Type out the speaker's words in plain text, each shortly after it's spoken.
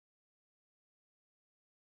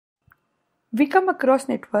We come across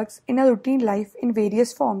networks in our routine life in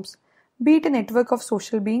various forms, be it a network of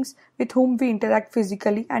social beings with whom we interact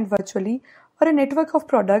physically and virtually, or a network of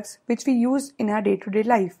products which we use in our day-to-day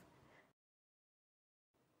life.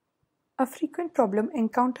 A frequent problem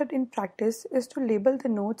encountered in practice is to label the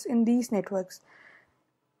nodes in these networks.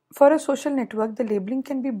 For a social network, the labeling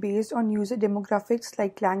can be based on user demographics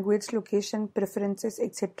like language, location, preferences,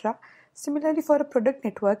 etc. Similarly, for a product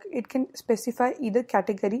network, it can specify either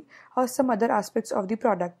category or some other aspects of the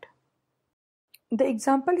product. The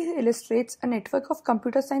example here illustrates a network of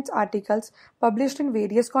computer science articles published in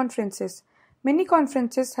various conferences. Many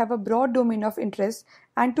conferences have a broad domain of interest,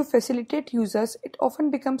 and to facilitate users, it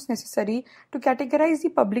often becomes necessary to categorize the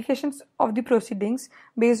publications of the proceedings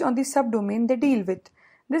based on the subdomain they deal with.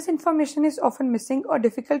 This information is often missing or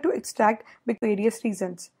difficult to extract because of various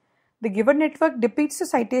reasons. The given network depicts the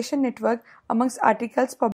citation network amongst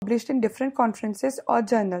articles published in different conferences or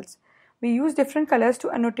journals. We use different colors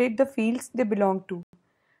to annotate the fields they belong to.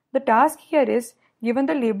 The task here is, given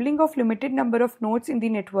the labeling of limited number of nodes in the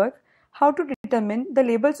network, how to determine the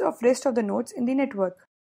labels of rest of the nodes in the network.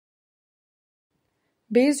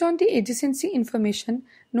 Based on the adjacency information,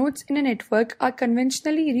 nodes in a network are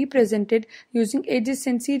conventionally represented using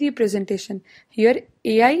adjacency representation. Here,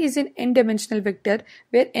 AI is an n-dimensional vector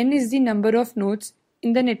where n is the number of nodes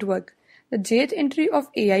in the network. The jth entry of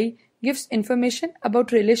AI gives information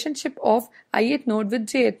about relationship of ith node with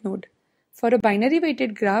jth node. For a binary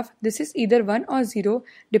weighted graph, this is either 1 or 0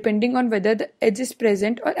 depending on whether the edge is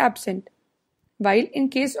present or absent. While in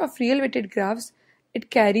case of real weighted graphs, it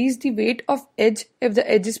carries the weight of edge if the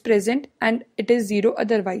edge is present and it is 0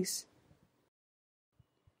 otherwise.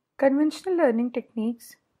 Conventional learning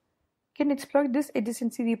techniques can exploit this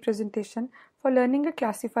adjacency representation for learning a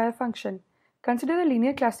classifier function. Consider a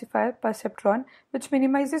linear classifier perceptron which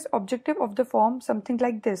minimizes objective of the form something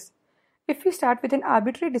like this. If we start with an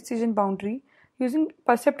arbitrary decision boundary, using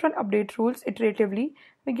perceptron update rules iteratively,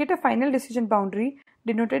 we get a final decision boundary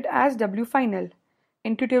denoted as W final.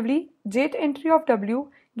 Intuitively, jth entry of W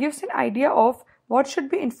gives an idea of what should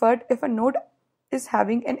be inferred if a node is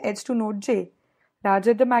having an edge to node J.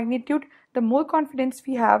 Larger the magnitude, the more confidence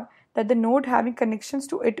we have that the node having connections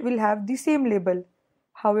to it will have the same label.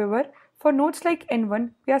 However, for nodes like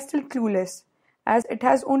N1, we are still clueless, as it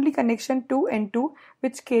has only connection to N2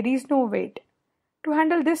 which carries no weight. To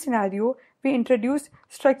handle this scenario, we introduce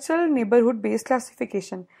structural neighborhood-based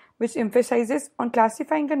classification, which emphasizes on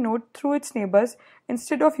classifying a node through its neighbors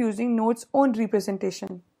instead of using node's own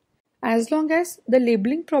representation. As long as the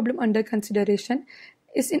labeling problem under consideration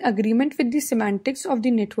is in agreement with the semantics of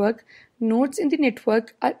the network, nodes in the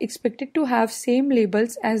network are expected to have same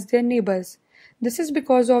labels as their neighbors. This is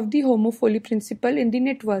because of the homophily principle in the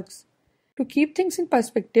networks. To keep things in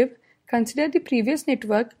perspective, consider the previous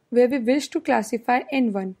network where we wish to classify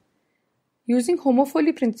N1. Using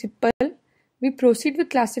homophily principle, we proceed with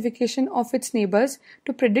classification of its neighbors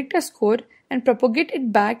to predict a score and propagate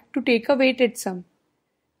it back to take a weighted sum.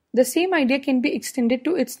 The same idea can be extended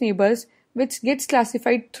to its neighbors, which gets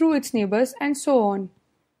classified through its neighbors, and so on.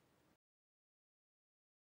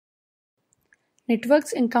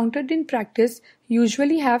 Networks encountered in practice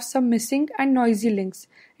usually have some missing and noisy links.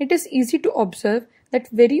 It is easy to observe that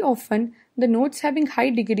very often the nodes having high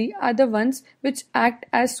degree are the ones which act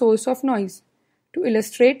as source of noise. To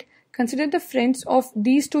illustrate, consider the friends of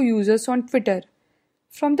these two users on Twitter.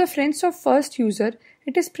 From the friends of first user,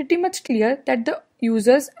 it is pretty much clear that the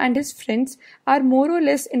users and his friends are more or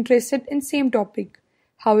less interested in same topic.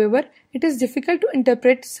 However, it is difficult to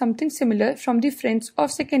interpret something similar from the friends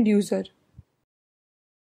of second user.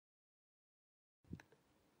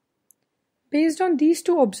 Based on these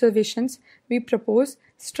two observations, we propose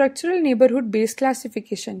structural neighborhood-based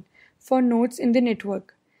classification for nodes in the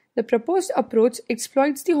network. The proposed approach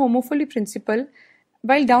exploits the homophily principle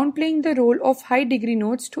while downplaying the role of high-degree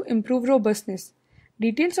nodes to improve robustness.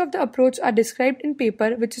 Details of the approach are described in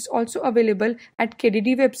paper which is also available at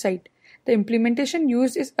KDD website. The implementation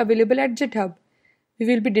used is available at GitHub. We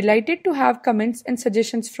will be delighted to have comments and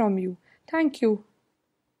suggestions from you. Thank you.